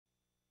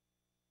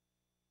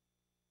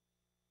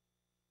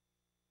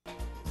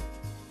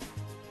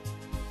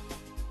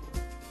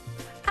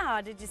Oh,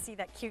 did you see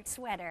that cute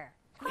sweater?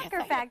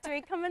 Quaker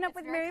Factory coming up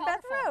with Mary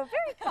Beth Rowe.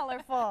 Very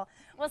colorful.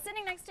 Well,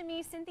 sitting next to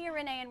me, Cynthia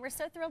Renee, and we're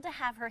so thrilled to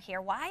have her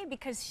here. Why?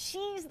 Because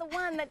she's the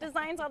one that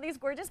designs all these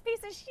gorgeous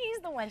pieces. She's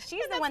the one.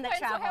 She's the one that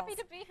travels. I'm so happy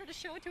to be here to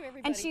show it to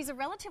everybody. And she's a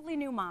relatively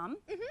new mom.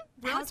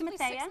 How's Relatively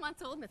Mathea? 6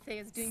 months old.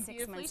 Mathea's doing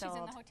beautifully. She's in the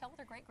hotel with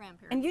her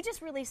great-grandparents. And you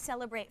just really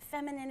celebrate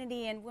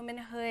femininity and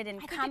womanhood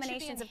and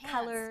combinations of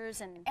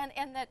colors. And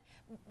that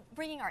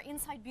bringing our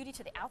inside beauty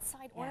to the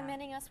outside,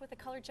 ornamenting us with the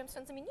colored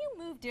gemstones. I mean, you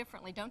move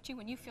differently, don't you,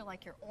 when you feel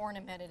like you're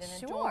ornamented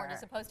and adorned,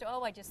 as opposed to,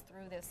 oh, I just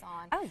threw this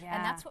on. Oh, yeah.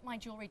 And that's what my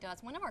jewelry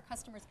does. One of our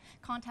customers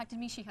contacted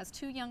me. She has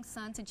 2 young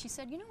sons, and she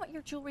said, you know what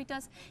your jewelry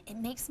does? It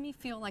makes me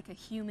feel like a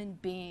human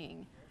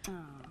being.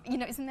 You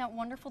know, isn't that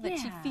wonderful that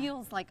she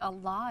feels like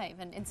alive,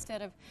 and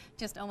instead of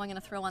just, oh, I'm going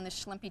to throw on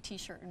this schlumpy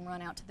t-shirt and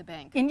run out to the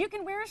bank. And you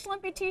can wear a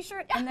schlumpy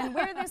t-shirt and then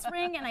wear this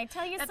ring, and I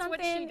tell you That's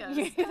something, what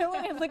she does. You know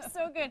what, it looks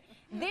so good.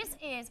 This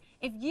is,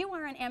 if you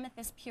are an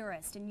amethyst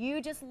purist and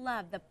you just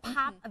love the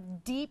pop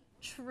of deep,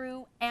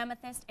 true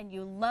amethyst and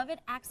you love it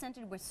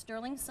accented with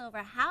sterling silver,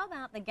 how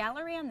about the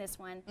gallery on this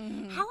one?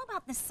 How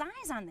about the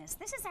size on this?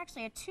 This is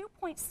actually a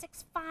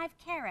 2.65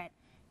 carat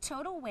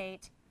total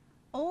weight,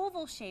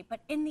 oval shape, but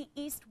in the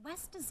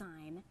east-west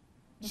design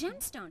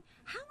gemstone.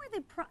 How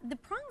are the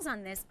prongs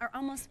on this are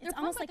almost, it's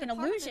almost like an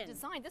illusion.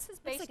 Design. This is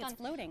based on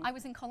floating. I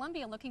was in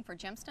Colombia looking for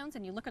gemstones,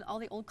 and you look at all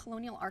the old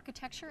colonial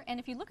architecture, and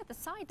if you look at the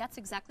side, that's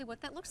exactly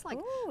what that looks like.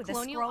 Ooh,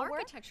 colonial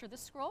architecture, the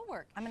scroll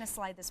work. I'm going to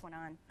slide this one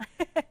on.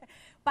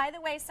 By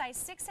the way, size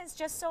 6 has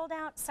just sold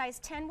out. Size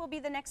 10 will be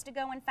the next to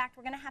go. In fact,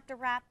 we're going to have to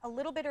wrap a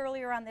little bit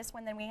earlier on this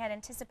one than we had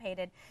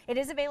anticipated. It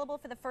is available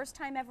for the first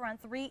time ever on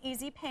 3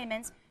 easy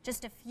payments.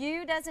 Just a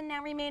few dozen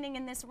now remaining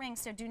in this ring,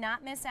 so do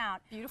not miss out.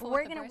 Beautiful.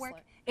 We're going to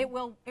work. It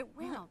will,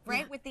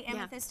 right, with the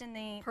amethyst and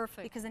the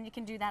perfect. Because then you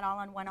can do that all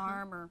on one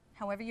arm or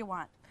however you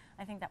want.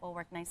 I think that will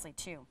work nicely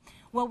too.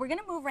 Well, we're going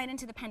to move right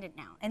into the pendant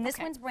now, and this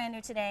one's brand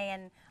new today.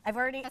 And I've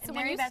already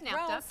Mary Beth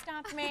Rowe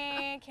stopped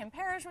me. Kim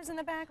Parrish was in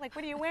the back, like,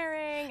 what are you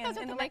wearing? That's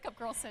what the makeup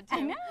girl said too.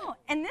 I know,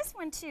 and this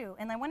one too.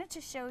 And I wanted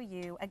to show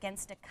you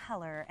against a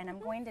color, and I'm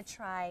going to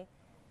try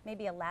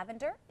maybe a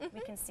lavender. We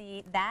can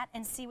see that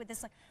and see what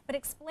this looks like. But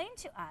explain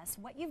to us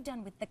what you've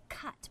done with the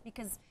cut,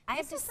 because I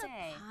have to say,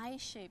 this is a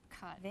pie-shaped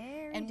cut.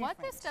 Very and different. what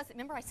this does,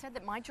 remember I said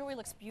that my jewelry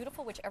looks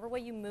beautiful whichever way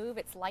you move.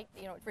 It's light,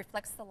 you know, it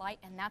reflects the light,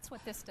 and that's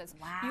what this does.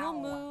 Wow.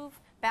 You'll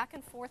move back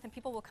and forth, and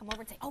people will come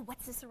over and say, oh,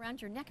 what's this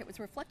around your neck? It was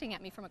reflecting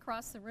at me from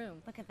across the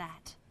room. Look at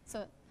that.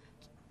 So.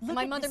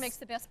 My mother makes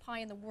the best pie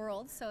in the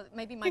world, so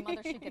maybe my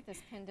mother should get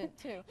this pendant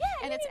too. Yeah,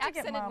 and it's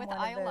accented with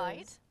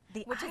iolite.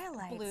 Which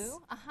iolites is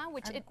blue,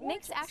 which it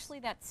makes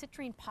actually that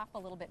citrine pop a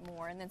little bit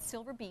more, and then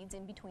silver beads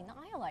in between the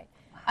iolite.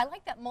 Wow. I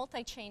like that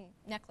multi-chain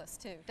necklace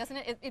too, doesn't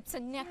it? It's a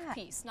neck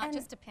piece, not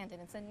just a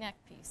pendant, it's a neck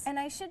piece. And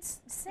I should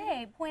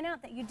say, point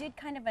out that you did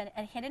kind of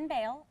a hidden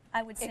veil,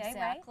 I would say,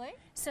 right?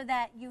 So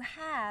that you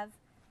have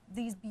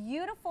these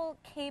beautiful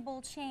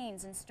cable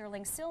chains in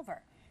sterling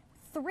silver.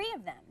 3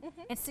 of them.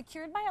 It's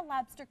secured by a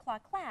lobster claw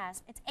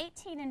clasp. It's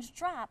 18-inch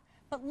drop,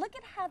 but look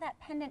at how that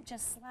pendant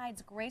just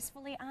slides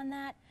gracefully on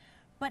that.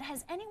 But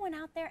has anyone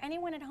out there,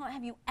 anyone at home,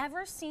 have you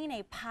ever seen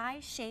a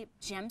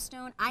pie-shaped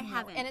gemstone? I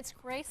haven't. And it's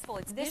graceful.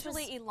 It's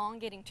visually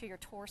elongating to your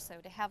torso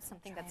to have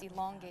something that's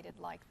elongated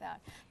like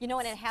that. You know,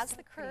 and it has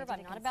the curve.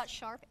 I'm not about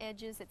sharp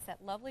edges. It's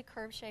that lovely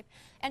curve shape.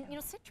 And, you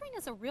know, citrine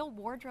is a real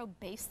wardrobe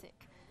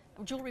basic.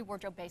 Jewelry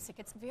wardrobe basic.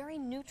 It's very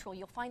neutral.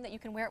 You'll find that you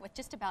can wear it with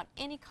just about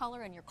any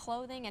color in your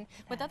clothing and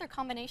with other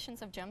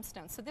combinations of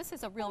gemstones. So this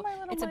is a real,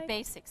 it's a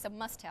basic, it's a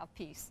must-have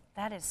piece.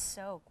 That is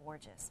so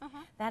gorgeous.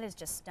 That is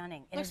just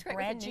stunning. It is great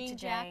brand with a new jean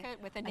today. jacket,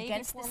 with a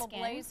navy formal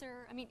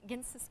blazer. I mean,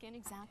 against the skin,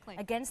 exactly.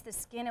 Against the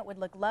skin, it would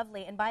look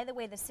lovely. And by the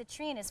way, the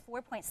citrine is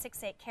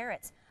 4.68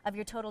 carats of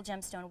your total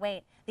gemstone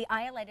weight. The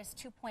iolite is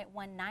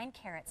 2.19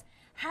 carats.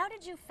 How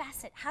did you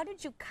facet? How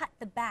did you cut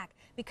the back?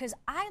 Because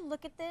I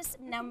look at this,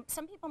 now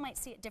some people might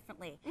see it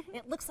differently.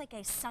 It looks like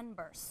a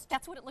sunburst.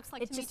 That's what it looks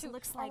like to me too.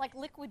 Looks or like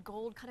liquid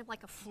gold, kind of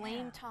like a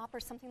flame top or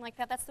something like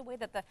that. That's the way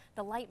that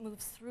the light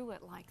moves through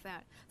it like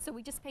that. So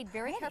we just paid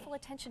very careful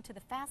attention to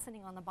the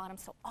fastening on the bottom,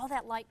 so all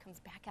that light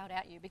comes back out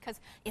at you, because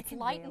it's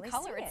light and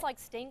color. It's like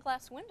stained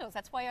glass windows.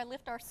 That's why I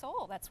lift our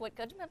soul. That's what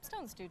good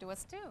gemstones do to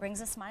us too.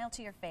 Brings a smile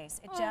to your face.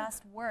 It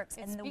just works.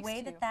 And the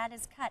way that that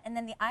is cut. And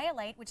then the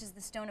iolite, which is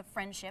the stone of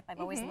friendship, I've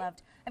always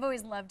loved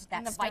that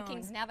and the stone.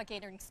 Vikings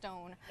navigating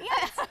stone.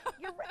 Yes,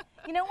 you're right.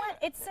 You know what?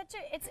 It's such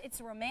a,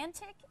 it's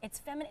romantic, it's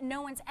feminine.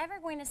 No one's ever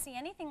going to see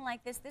anything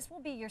like this. This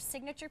will be your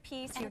signature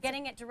piece. You're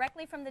getting it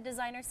directly from the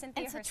designer,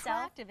 Cynthia herself. It's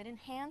attractive. It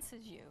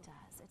enhances you. It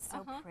does. It's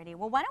so pretty.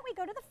 Well, why don't we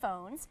go to the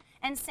phones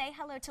and say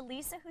hello to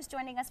Lisa, who's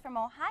joining us from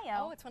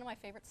Ohio. Oh, it's one of my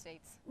favorite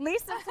states.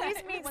 Lisa,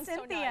 please meet Cynthia.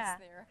 So nice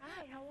there.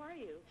 Hi, how are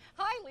you?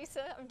 Hi,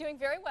 Lisa. I'm doing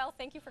very well.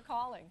 Thank you for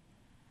calling.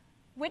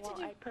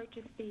 I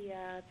purchased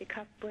the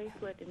cuff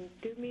bracelet, and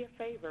do me a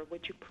favor.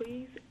 Would you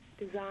please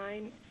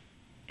design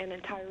an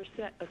entire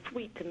set, a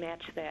suite to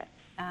match that?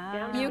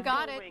 You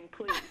got it. Ring,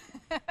 please.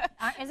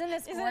 Isn't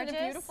this gorgeous? Isn't it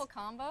a beautiful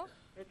combo?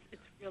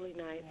 It's Really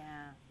nice.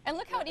 Yeah. And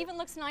look how it even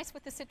looks nice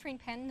with the citrine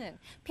pendant.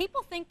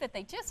 People think that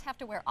they just have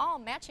to wear all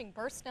matching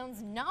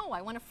birthstones. No,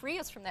 I want to free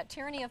us from that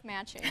tyranny of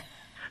matching.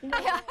 No,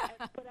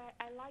 but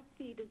I like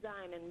the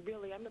design, and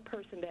really, I'm a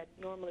person that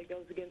normally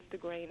goes against the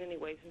grain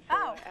anyways, and so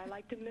I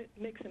like to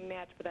mix and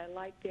match, but I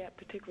like that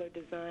particular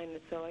design, and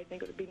so I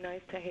think it would be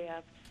nice to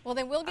have. Well,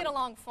 then we'll get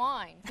along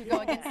fine to go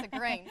against the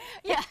grain.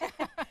 Yeah.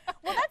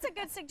 Well, that's a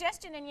good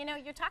suggestion, and you know,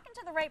 you're talking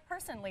to the right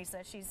person,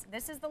 Lisa.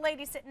 This is the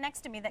lady sitting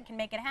next to me that can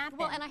make it happen.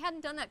 Well, and I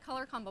hadn't done that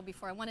color combo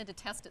before. I wanted to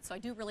test it, so I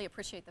do really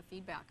appreciate the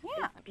feedback.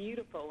 Yeah. It's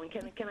beautiful, and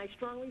can I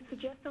strongly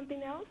suggest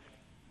something else?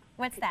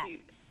 What's that?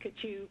 Could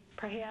you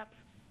perhaps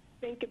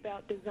think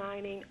about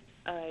designing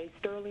a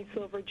sterling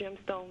silver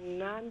gemstone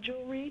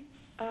non-jewelry?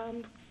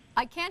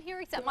 I can't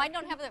hear exactly. Mine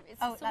don't have the.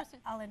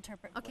 I'll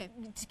interpret. Okay.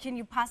 Can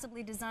you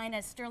possibly design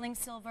a sterling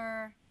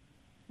silver?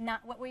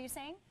 What were you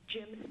saying?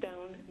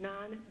 Gemstone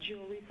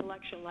non-jewelry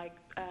selection, like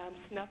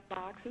snuff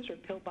boxes or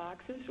pill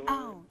boxes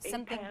or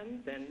ink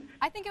pens and.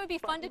 I think it would be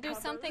fun to do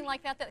covers. something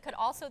like that that could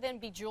also then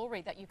be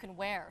jewelry that you can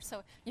wear.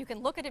 So you can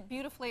look at it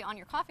beautifully on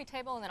your coffee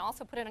table and then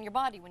also put it on your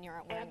body when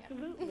you're wearing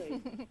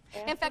Absolutely.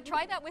 it. In fact,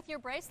 try that with your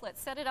bracelet.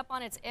 Set it up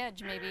on its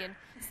edge maybe and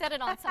set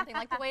it on something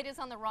like the way it is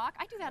on the rock.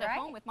 I do that at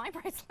home with my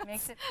bracelets.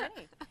 Makes it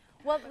pretty.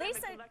 Well, but Lisa,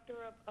 I'm a collector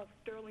of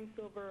sterling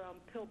silver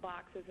pill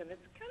boxes, and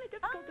it's kind of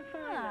difficult to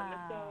find them.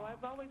 And so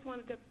I've always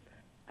wanted to.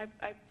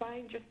 I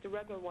find just the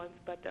regular ones,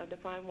 but to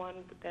find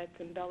one that's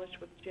embellished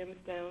with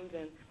gemstones,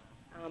 and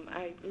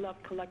I love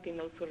collecting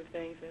those sort of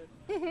things.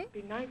 It'd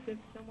be nice if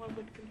someone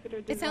would consider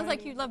designing. It sounds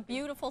like you love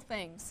beautiful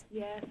things.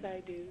 Yes,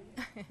 I do.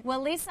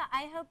 well, Lisa,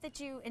 I hope that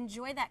you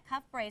enjoy that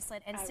cuff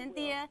bracelet, and I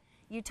Cynthia,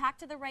 you talked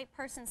to the right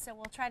person, so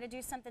we'll try to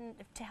do something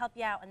to help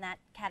you out in that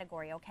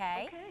category,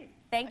 okay? Okay.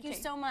 Thank you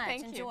so much.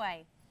 Thank you.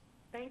 Enjoy.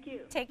 Thank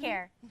you. Take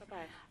care. Bye-bye.